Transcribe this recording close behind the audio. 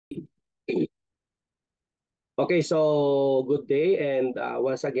Okay, so good day and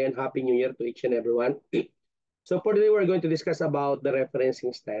once again, Happy New Year to each and everyone. So for today, we're going to discuss about the referencing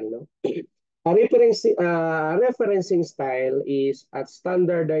style. No? Referencing style is a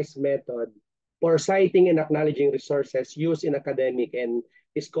standardized method for citing and acknowledging resources used in academic and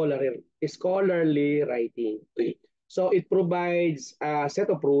scholarly writing. So it provides a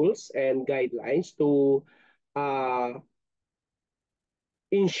set of rules and guidelines to uh,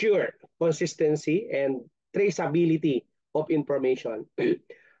 ensure consistency and traceability of information,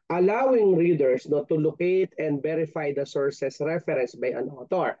 allowing readers not to locate and verify the sources referenced by an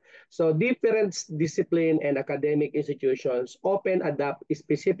author. So different discipline and academic institutions often adopt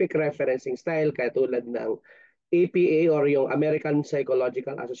specific referencing style katulad ng APA or yung American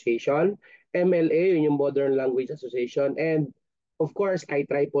Psychological Association, MLA yun yung Modern Language Association, and of course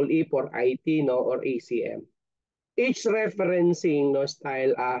IEEE for IT no or ACM. Each referencing no,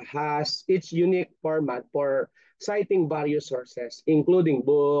 style has its unique format for citing various sources, including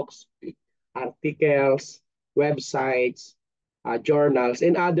books, articles, websites, journals,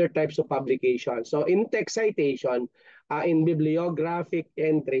 and other types of publications. So in text citation, in bibliographic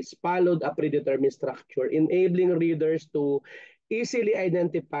entries followed a predetermined structure, enabling readers to easily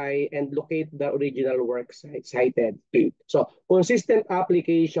identify and locate the original work cited. So consistent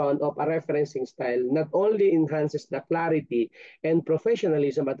application of a referencing style not only enhances the clarity and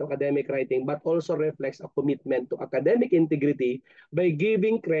professionalism of academic writing, but also reflects a commitment to academic integrity by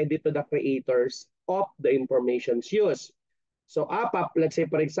giving credit to the creators of the informations used. So APAP, let's say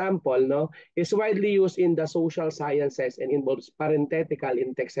for example, no, is widely used in the social sciences and involves parenthetical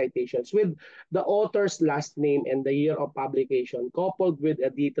in text citations with the author's last name and the year of publication coupled with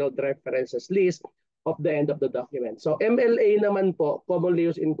a detailed references list of the end of the document. So MLA naman po, commonly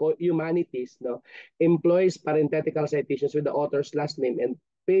used in humanities, no, employs parenthetical citations with the author's last name and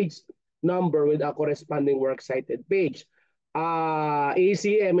page number with a corresponding works cited page.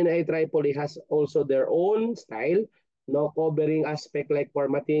 ACM and IEEE has also their own style, no, covering aspect like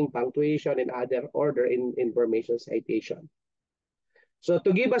formatting, punctuation, and other order in information citation. So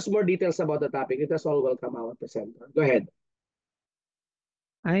to give us more details about the topic, let us all welcome our presenter. Go ahead.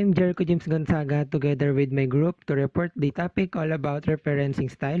 I'm Jericho James Gonzaga together with my group to report the topic all about referencing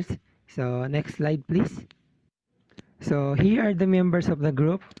styles. So next slide please. So here are the members of the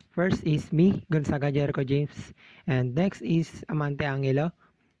group. First is me, Gonzaga Jericho James, and next is Amante Angelo.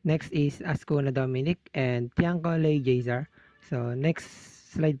 Next is Ascona Dominic and Tianco Lay Jazar. So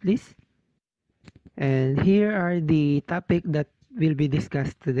next slide please. And here are the topic that will be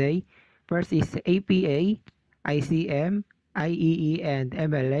discussed today. First is APA, ICM, IEE, and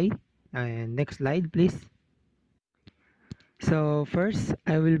MLA. And next slide, please. So first,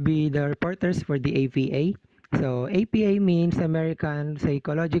 I will be the reporters for the APA. So APA means American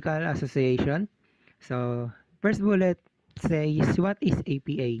Psychological Association. So first bullet says, what is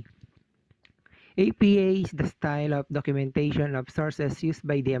APA? APA is the style of documentation of sources used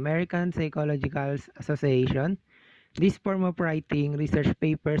by the American Psychological Association. This form of writing research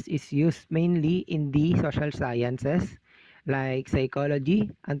papers is used mainly in the social sciences like psychology,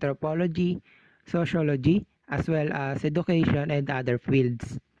 anthropology, sociology, as well as education and other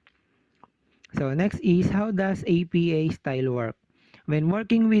fields. So next is, how does APA style work? When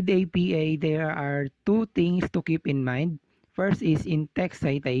working with APA, there are two things to keep in mind. First is in-text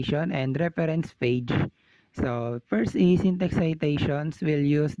citation and reference page. So first is in-text citations. We'll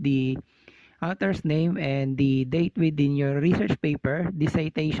use the author's name and the date within your research paper. The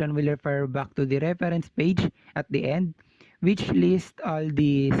citation will refer back to the reference page at the end, which lists all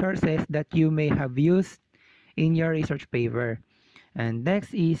the sources that you may have used in your research paper. And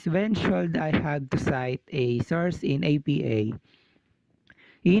next is, when should I have to cite a source in APA?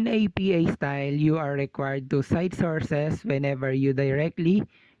 In APA style, you are required to cite sources whenever you directly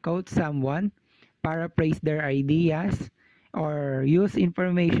quote someone, paraphrase their ideas, or use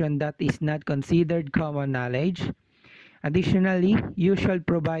information that is not considered common knowledge. Additionally, you should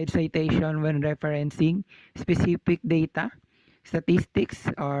provide citation when referencing specific data, statistics,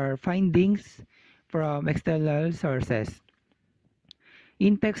 or findings from external sources.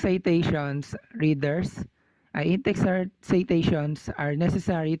 In-text citations, readers, in-text citations are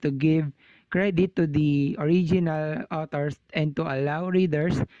necessary to give credit to the original authors and to allow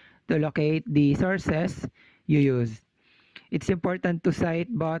readers to locate the sources you use. It's important to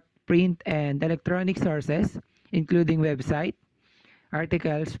cite both print and electronic sources, including website,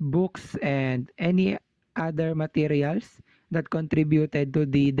 articles, books, and any other materials that contributed to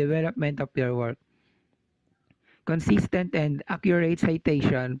the development of your work. Consistent and accurate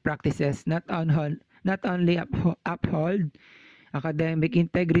citation practices not only uphold academic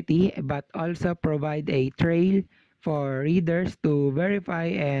integrity, but also provide a trail for readers to verify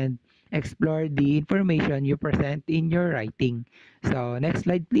and explore the information you present in your writing. So next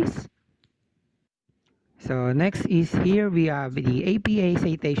slide, please. So next is here we have the APA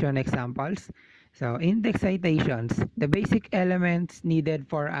citation examples. So index citations, the basic elements needed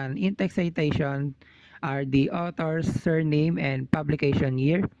for an index citation are the author's surname and publication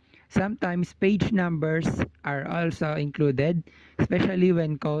year. Sometimes page numbers are also included, especially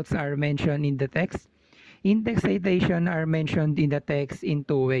when quotes are mentioned in the text. Index citation are mentioned in the text in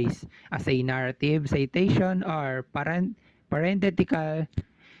two ways, as a narrative citation or parenthetical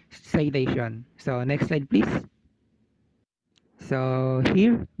citation. So next slide, please. So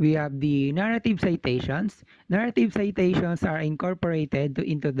here we have the narrative citations. Narrative citations are incorporated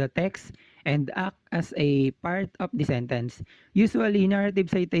into the text and act as a part of the sentence. Usually, narrative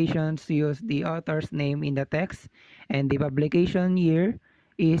citations use the author's name in the text, and the publication year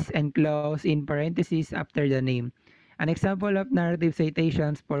is enclosed in parentheses after the name. An example of narrative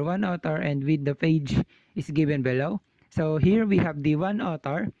citations for one author and with the page is given below. So here we have the one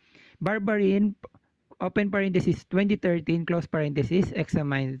author, Barbarin, open parenthesis 2013 close parenthesis,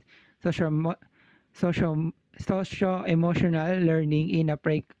 examined social social socio-emotional learning in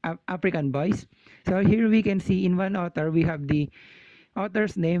African boys. So here we can see in one author we have the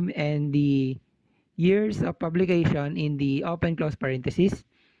author's name and the years of publication in the open close parenthesis.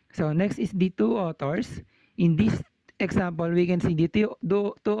 So next is the two authors. In this example, we can see the two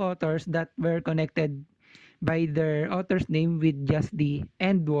authors that were connected by their author's name with just the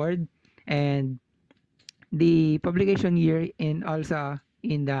end word and the publication year and also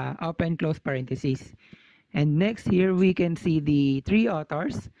in the open close parentheses. And next here we can see the three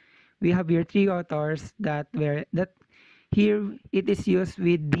authors. We have here three authors that here it is used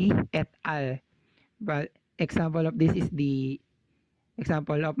with the et al. But example of this is the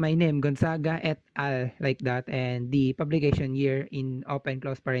example of my name, Gonzaga et al. Like that, and the publication year in open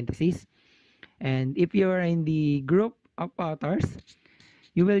close parentheses. And if you are in the group of authors,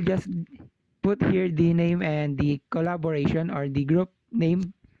 you will just put here the name and the collaboration or the group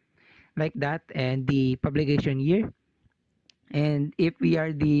name like that and the publication year. And if we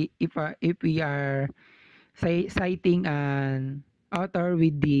are if we are citing an author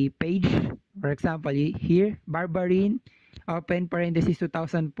with the page, for example here Barbarin open parenthesis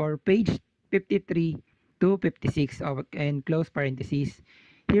 2004 page 53 to 56 and close parenthesis.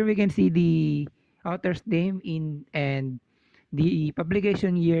 Here we can see the author's name in and the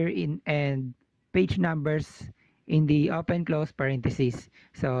publication year in and page numbers in the open close parentheses.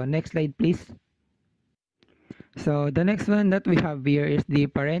 So next slide, please. So the next one that we have here is the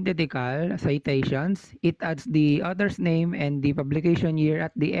parenthetical citations. It adds the author's name and the publication year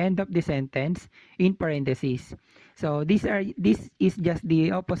at the end of the sentence in parentheses. So this is just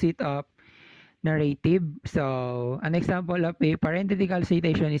the opposite of narrative. So an example of a parenthetical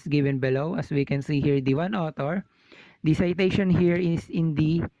citation is given below. As we can see here, the one author. The citation here is in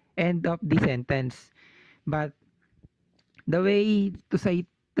the end of the sentence. But the way to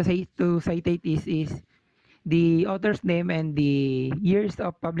citate is the author's name and the years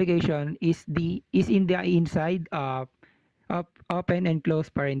of publication is in the inside of open and close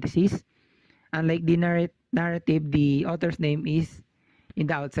parentheses. Unlike the narrative, the author's name is in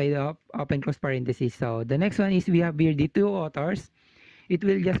the outside of open close parentheses. So the next one is we have here the two authors. It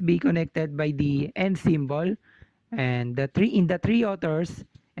will just be connected by the end symbol and the three authors,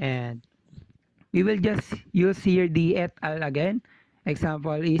 and we will just use here the et al again.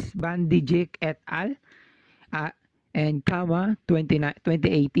 Example is Bandijik et al. Uh, and comma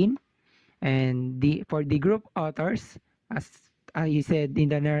 2018, and the for the group authors, as I said in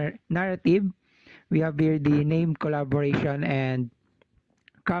the narrative, we have here the name collaboration and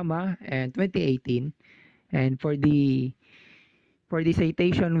comma and 2018, and for the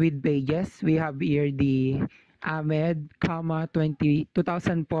citation with pages, we have here the Ahmed, comma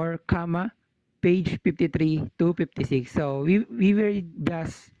 2004, comma page 53 to 56. So we will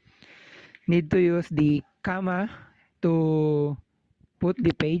just need to use the comma to put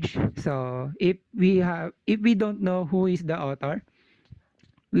the page. So if we don't know who is the author,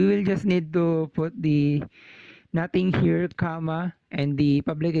 we will just need to put the nothing here, comma, and the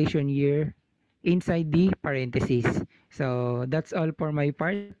publication year inside the parentheses. So that's all for my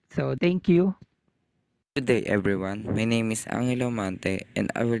part. So thank you. Good day everyone, my name is Angelo Mante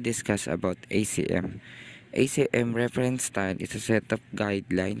and I will discuss about ACM. ACM reference style is a set of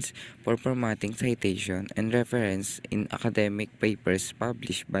guidelines for formatting citation and reference in academic papers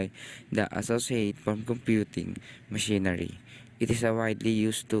published by the Associate for Computing Machinery. It is widely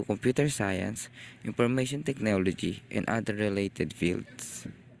used to computer science, information technology, and other related fields.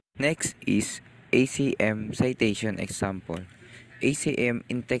 Next is ACM citation example. ACM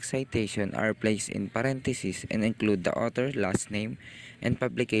in-text citation are placed in parentheses and include the author's last name and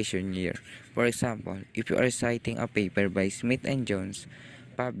publication year. For example, if you are citing a paper by Smith and Jones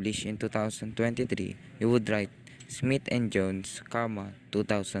published in 2023, you would write Smith and Jones,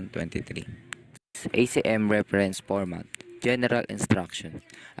 2023. ACM reference format. General instruction.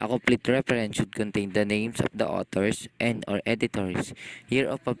 A complete reference should contain the names of the authors and/or editors, year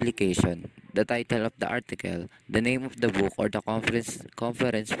of publication, the title of the article, the name of the book or the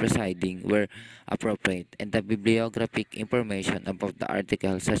conference presiding where appropriate, and the bibliographic information about the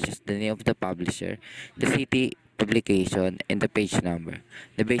article such as the name of the publisher, the city, publication, and the page number.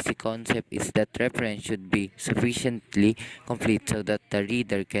 The basic concept is that reference should be sufficiently complete so that the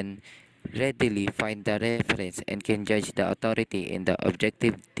reader can readily find the reference and can judge the authority and the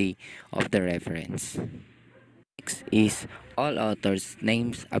objectivity of the reference. Next is all authors'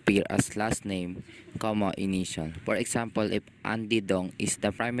 names appear as last name, initial. For example, if Andy Dong is the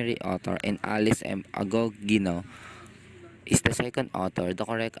primary author and Alice M. Agogino is the second author, the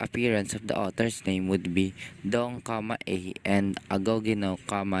correct appearance of the author's name would be Dong, A and Agogino,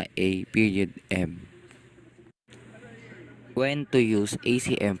 A period M. When to use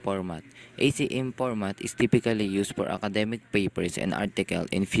ACM format. ACM format is typically used for academic papers and articles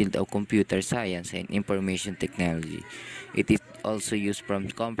in field of computer science and information technology. It is also used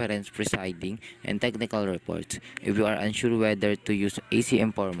from conference presiding and technical reports. If you are unsure whether to use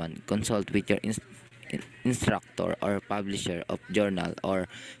ACM format, consult with your instructor or publisher of journal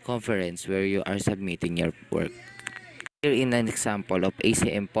or conference where you are submitting your work. Here in an example of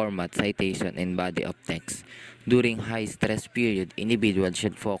ACM format citation and body of text. During high-stress period, individuals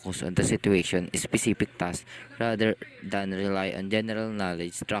should focus on the situation-specific task rather than rely on general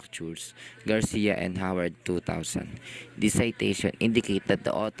knowledge structures. Garcia and Howard, 2000. This citation indicates that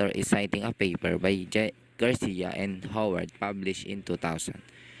the author is citing a paper by Garcia and Howard published in 2000.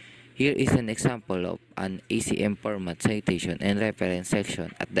 Here is an example of an ACM format citation and reference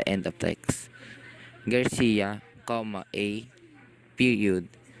section at the end of text. Garcia, A, period,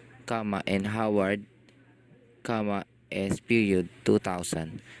 and Howard, S period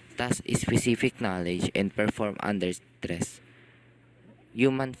 2000. Task specific knowledge and perform under stress.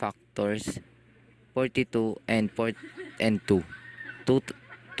 Human factors 42 and 2.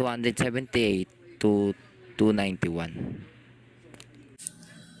 278 to 291.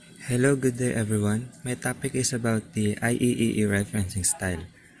 Hello, good day everyone. My topic is about the IEEE referencing style.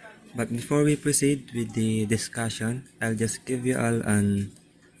 But before we proceed with the discussion, I'll just give you all an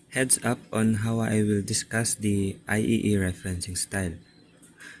heads up on how I will discuss the IEEE referencing style.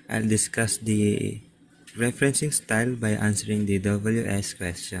 I'll discuss the referencing style by answering the WS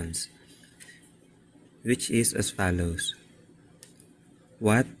questions, which is as follows.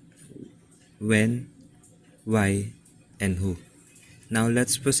 What, when, why, and who. Now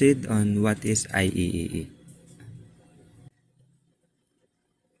let's proceed on what is IEEE.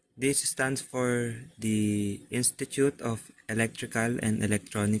 This stands for the Institute of Electrical and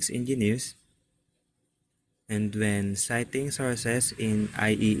Electronics Engineers. And when citing sources in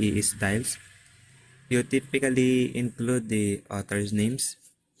IEEE styles, you typically include the author's names,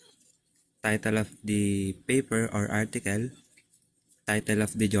 title of the paper or article, title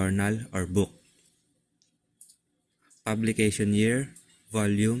of the journal or book, publication year,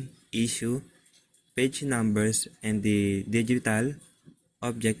 volume, issue, page numbers, and the digital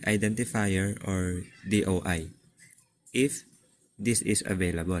object identifier or DOI, if this is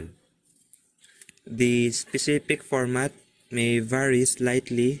available. The specific format may vary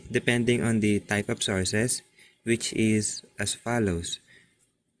slightly depending on the type of sources, which is as follows: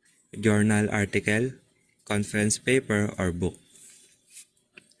 journal article, conference paper, or book.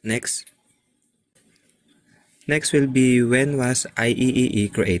 Next will be when was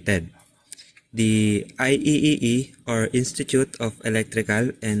IEEE created. The IEEE, or Institute of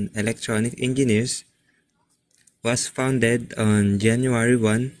Electrical and Electronic Engineers, was founded on January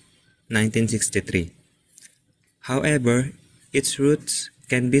 1, 1963. However, its roots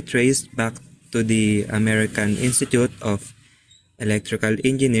can be traced back to the American Institute of Electrical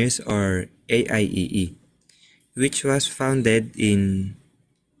Engineers, or AIEE, which was founded in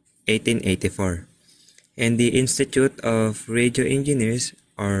 1884, and the Institute of Radio Engineers,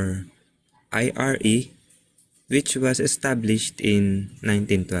 or IRE, which was established in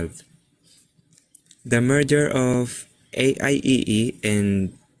 1912. The merger of AIEE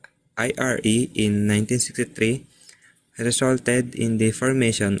and IRE in 1963 resulted in the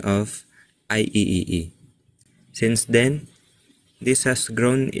formation of IEEE. Since then, This has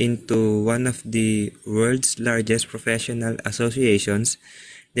grown into one of the world's largest professional associations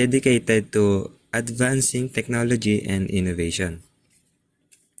dedicated to advancing technology and innovation.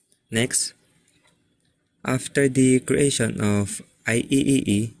 Next, after the creation of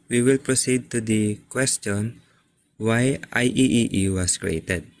IEEE, we will proceed to the question why IEEE was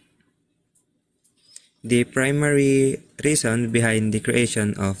created. The primary reason behind the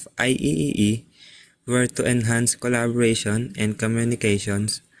creation of IEEE were to enhance collaboration and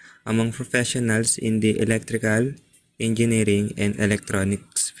communications among professionals in the electrical, engineering, and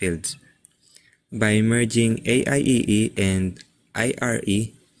electronics fields. By merging AIEE and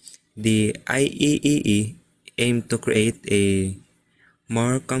IRE, the IEEE aimed to create a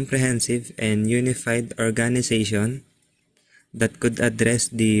more comprehensive and unified organization that could address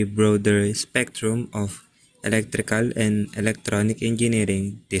the broader spectrum of electrical and electronic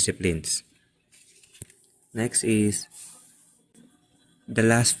engineering disciplines. Next is the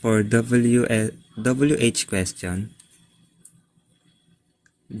last for WH question.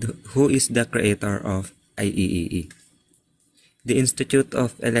 Who is the creator of IEEE? The Institute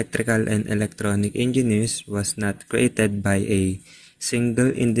of Electrical and Electronic Engineers was not created by a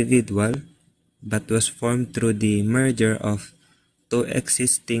single individual but was formed through the merger of two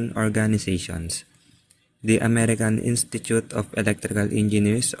existing organizations, the American Institute of Electrical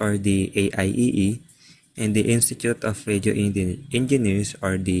Engineers or the AIEE and the Institute of Radio Engineers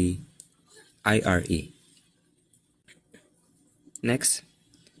or the IRE. Next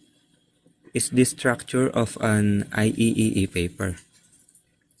is the structure of an IEEE paper.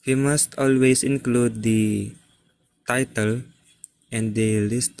 We must always include the title and the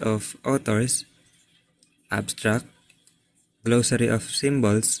list of authors, abstract, glossary of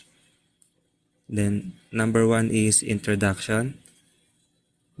symbols, then number 1 is introduction,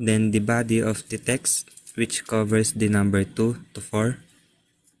 then the body of the text which covers the number 2 to 4,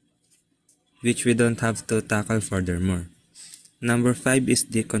 which we don't have to tackle furthermore. Number 5 is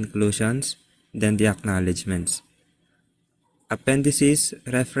the conclusions, then the acknowledgements. Appendices,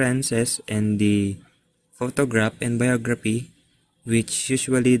 references, and the photograph and biography, which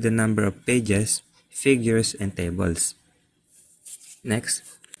usually the number of pages, figures, and tables. Next.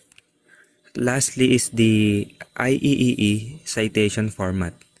 Lastly is the IEEE citation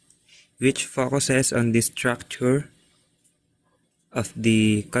format, which focuses on the structure of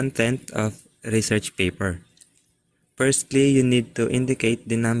the content of research paper. Firstly, you need to indicate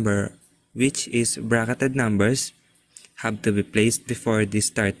the number, which is bracketed numbers, have to be placed before the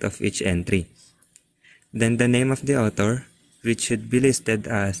start of each entry. Then the name of the author, which should be listed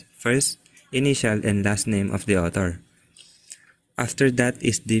as first, initial, and last name of the author. After that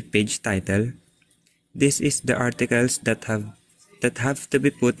is the page title. This is the articles that have to be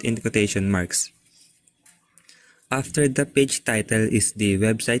put in quotation marks. After the page title is the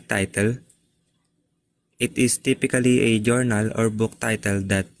website title. It is typically a journal or book title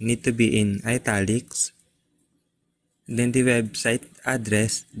that need to be in italics. Then the website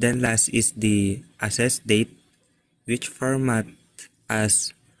address. Then last is the access date, which format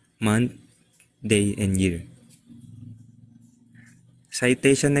as month, day, and year.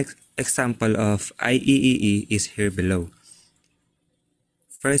 Citation example of IEEE is here below.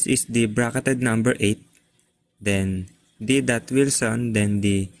 First is the bracketed number 8, then D. Wilson, then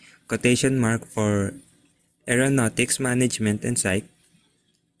the quotation mark for aeronautics management and psych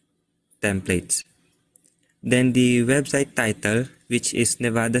templates. Then the website title, which is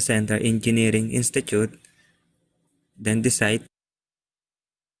Nevada Center Engineering Institute, then the site.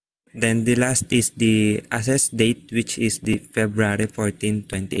 Then the last is the access date, which is the February 14,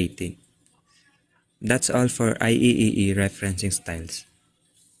 2018. That's all for IEEE referencing styles.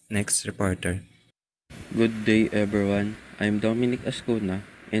 Next, reporter. Good day everyone, I'm Dominic Ascuna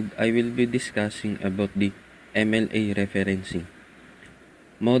and I will be discussing about the MLA referencing.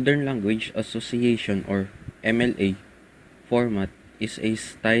 Modern Language Association or MLA format is a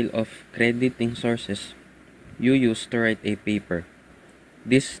style of crediting sources you use to write a paper.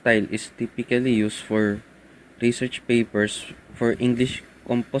 This style is typically used for research papers for English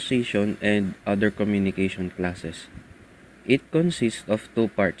composition and other communication classes. It consists of two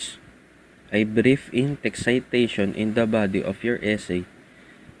parts: a brief in-text citation in the body of your essay,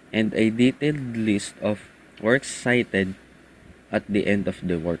 and a detailed list of works cited at the end of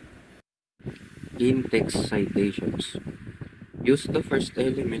the work. In-text citations. Use the first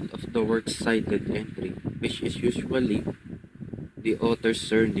element of the works cited entry, which is usually the author's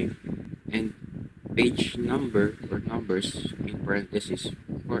surname, and page number or numbers in parentheses.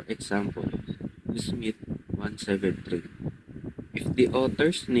 For example, Smith 173. If the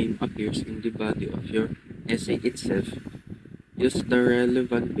author's name appears in the body of your essay itself, Use the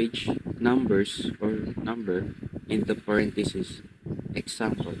relevant page numbers or number in the parentheses.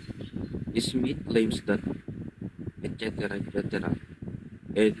 Example, Smith claims that etc.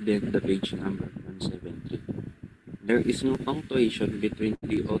 And then the page number 173. There is no punctuation between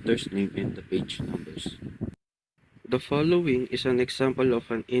the author's name and the page numbers. The following is an example of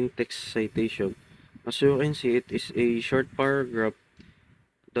an in-text citation. As you can see, it is a short paragraph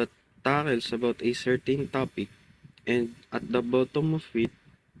that tackles about a certain topic, and at the bottom of it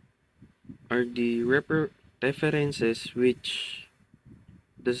are the references which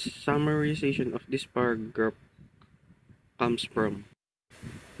the summarization of this paragraph comes from.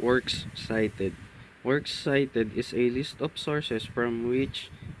 Works cited. Works cited is a list of sources from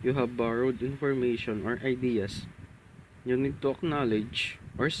which you have borrowed information or ideas. You need to acknowledge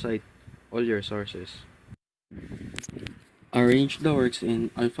or cite all your sources. Arrange the works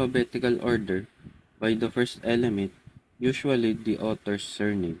in alphabetical order by the first element, usually the author's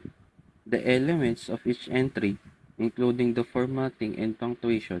surname. The elements of each entry, including the formatting and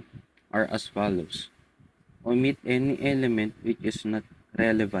punctuation, are as follows. Omit any element which is not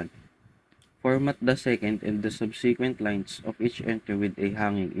relevant. Format the second and the subsequent lines of each entry with a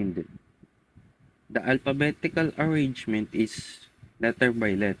hanging indent. The alphabetical arrangement is letter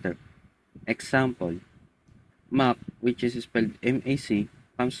by letter. Example, Mac, which is spelled M-A-C,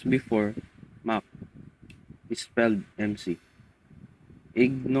 comes before Mac, is spelled M-C.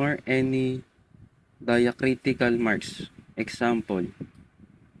 Ignore any diacritical marks. Example,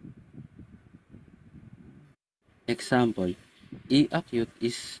 E acute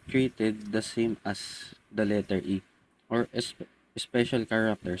is treated the same as the letter E or special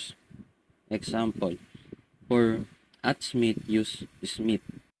characters. Example, for at Smith, use Smith.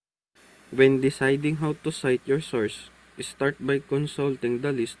 When deciding how to cite your source, start by consulting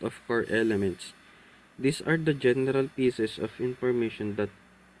the list of core elements. These are the general pieces of information that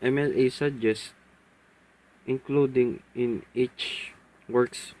MLA suggests including in each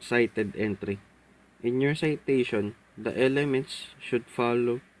works cited entry. In your citation, the elements should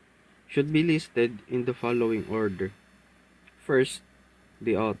be listed in the following order. First,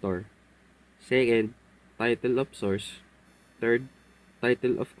 the author. Second, title of source. Third,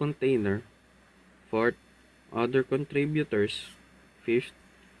 title of container. Fourth, other contributors. Fifth,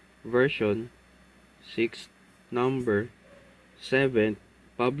 version. Sixth, number. Seventh,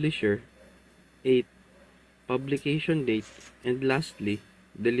 publisher. Eighth, publication date. And lastly,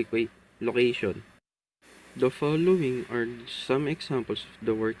 the location. The following are some examples of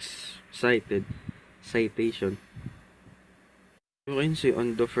the works cited. Citation. You can see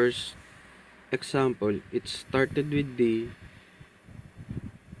on the first example, it started with the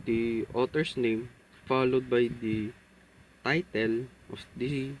author's name followed by the title of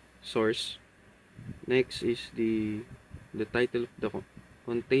the source. Next is the title of the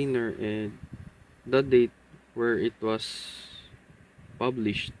container and the date where it was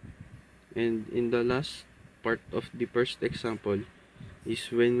published. And in the last part of the first example is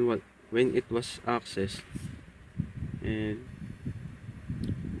when it was accessed. And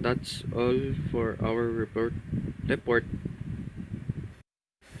that's all for our report,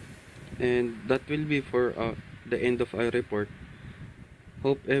 and that will be for the end of our report.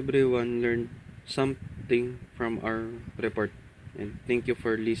 Hope everyone learned something from our report, and thank you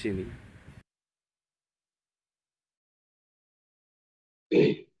for listening.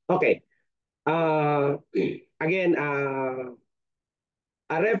 Okay. Uh, again, a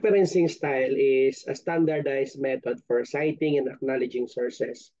referencing style is a standardized method for citing and acknowledging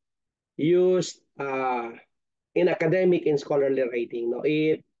sources used in academic and scholarly writing. No?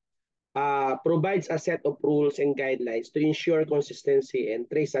 It provides a set of rules and guidelines to ensure consistency and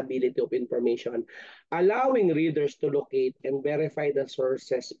traceability of information, allowing readers to locate and verify the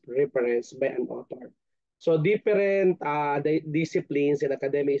sources referenced by an author. So different disciplines and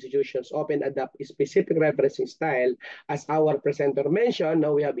academic institutions often adopt a specific referencing style. As our presenter mentioned,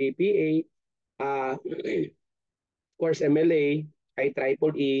 now we have APA, of course MLA,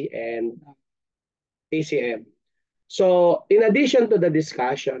 IEEE, and ACM. So in addition to the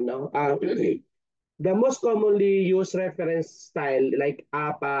discussion, no, the most commonly used reference style like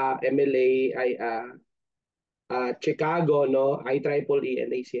APA, MLA, Chicago, no, IEEE,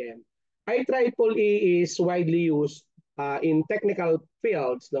 and ACM. IEEE is widely used in technical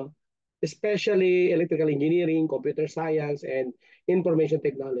fields, no, especially electrical engineering, computer science, and information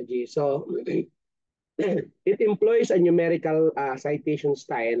technology. So it employs a numerical citation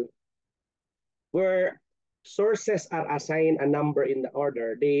style where sources are assigned a number in the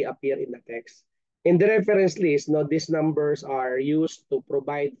order they appear in the text. In the reference list, no, these numbers are used to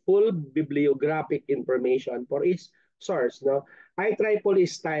provide full bibliographic information for each source. No, IEEE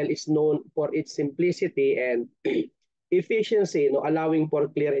style is known for its simplicity and efficiency, no, allowing for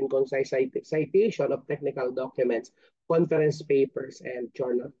clear and concise citation of technical documents, conference papers, and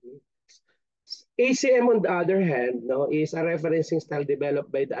journal. ACM, on the other hand, no, is a referencing style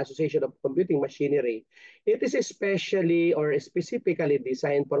developed by the Association of Computing Machinery. It is especially or specifically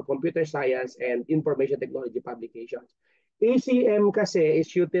designed for computer science and information technology publications. ACM kasi is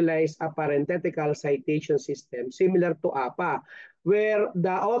utilized a parenthetical citation system similar to APA, where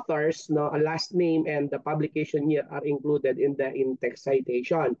the authors, no, a last name and the publication year are included in the in-text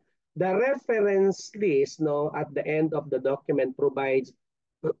citation. The reference list, no, at the end of the document provides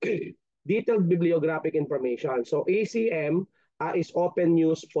detailed bibliographic information. So ACM is often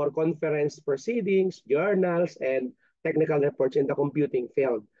used for conference proceedings, journals, and technical reports in the computing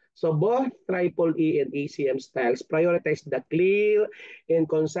field. So both EEE and ACM styles prioritize the clear and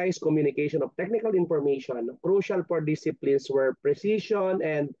concise communication of technical information, crucial for disciplines where precision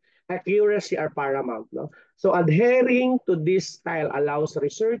and accuracy are paramount. No? So adhering to this style allows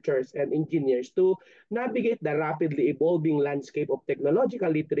researchers and engineers to navigate the rapidly evolving landscape of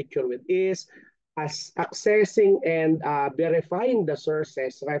technological literature with ease, as accessing and verifying the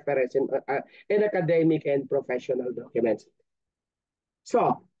sources reference in academic and professional documents.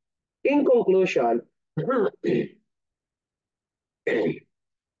 So, in conclusion,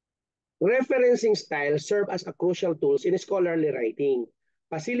 referencing styles serve as a crucial tools in scholarly writing,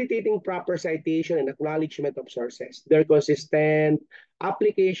 facilitating proper citation and acknowledgement of sources. Their consistent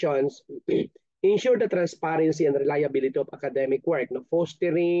applications ensure the transparency and reliability of academic work, no,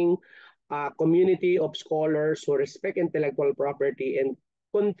 fostering a community of scholars who respect intellectual property and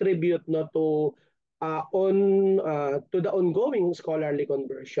contribute, no, to the ongoing scholarly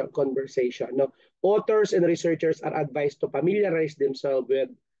conversation. No? Authors and researchers are advised to familiarize themselves with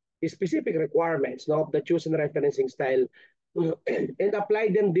specific requirements, no, of the chosen referencing style and apply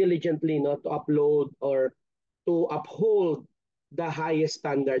them diligently, no, to upload or to uphold the highest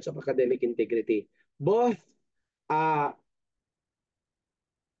standards of academic integrity. Both uh,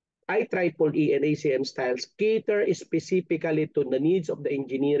 IEEE and ACM styles cater specifically to the needs of the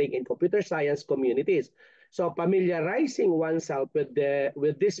engineering and computer science communities. So familiarizing oneself with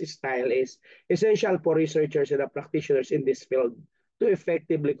this style is essential for researchers and the practitioners in this field to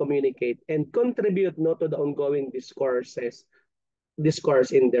effectively communicate and contribute, no, to the ongoing discourse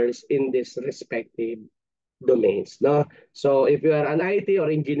in this respective domains. No? So if you are an IT or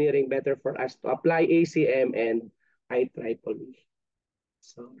engineering, better for us to apply ACM and IEEE.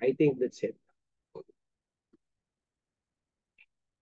 So I think that's it.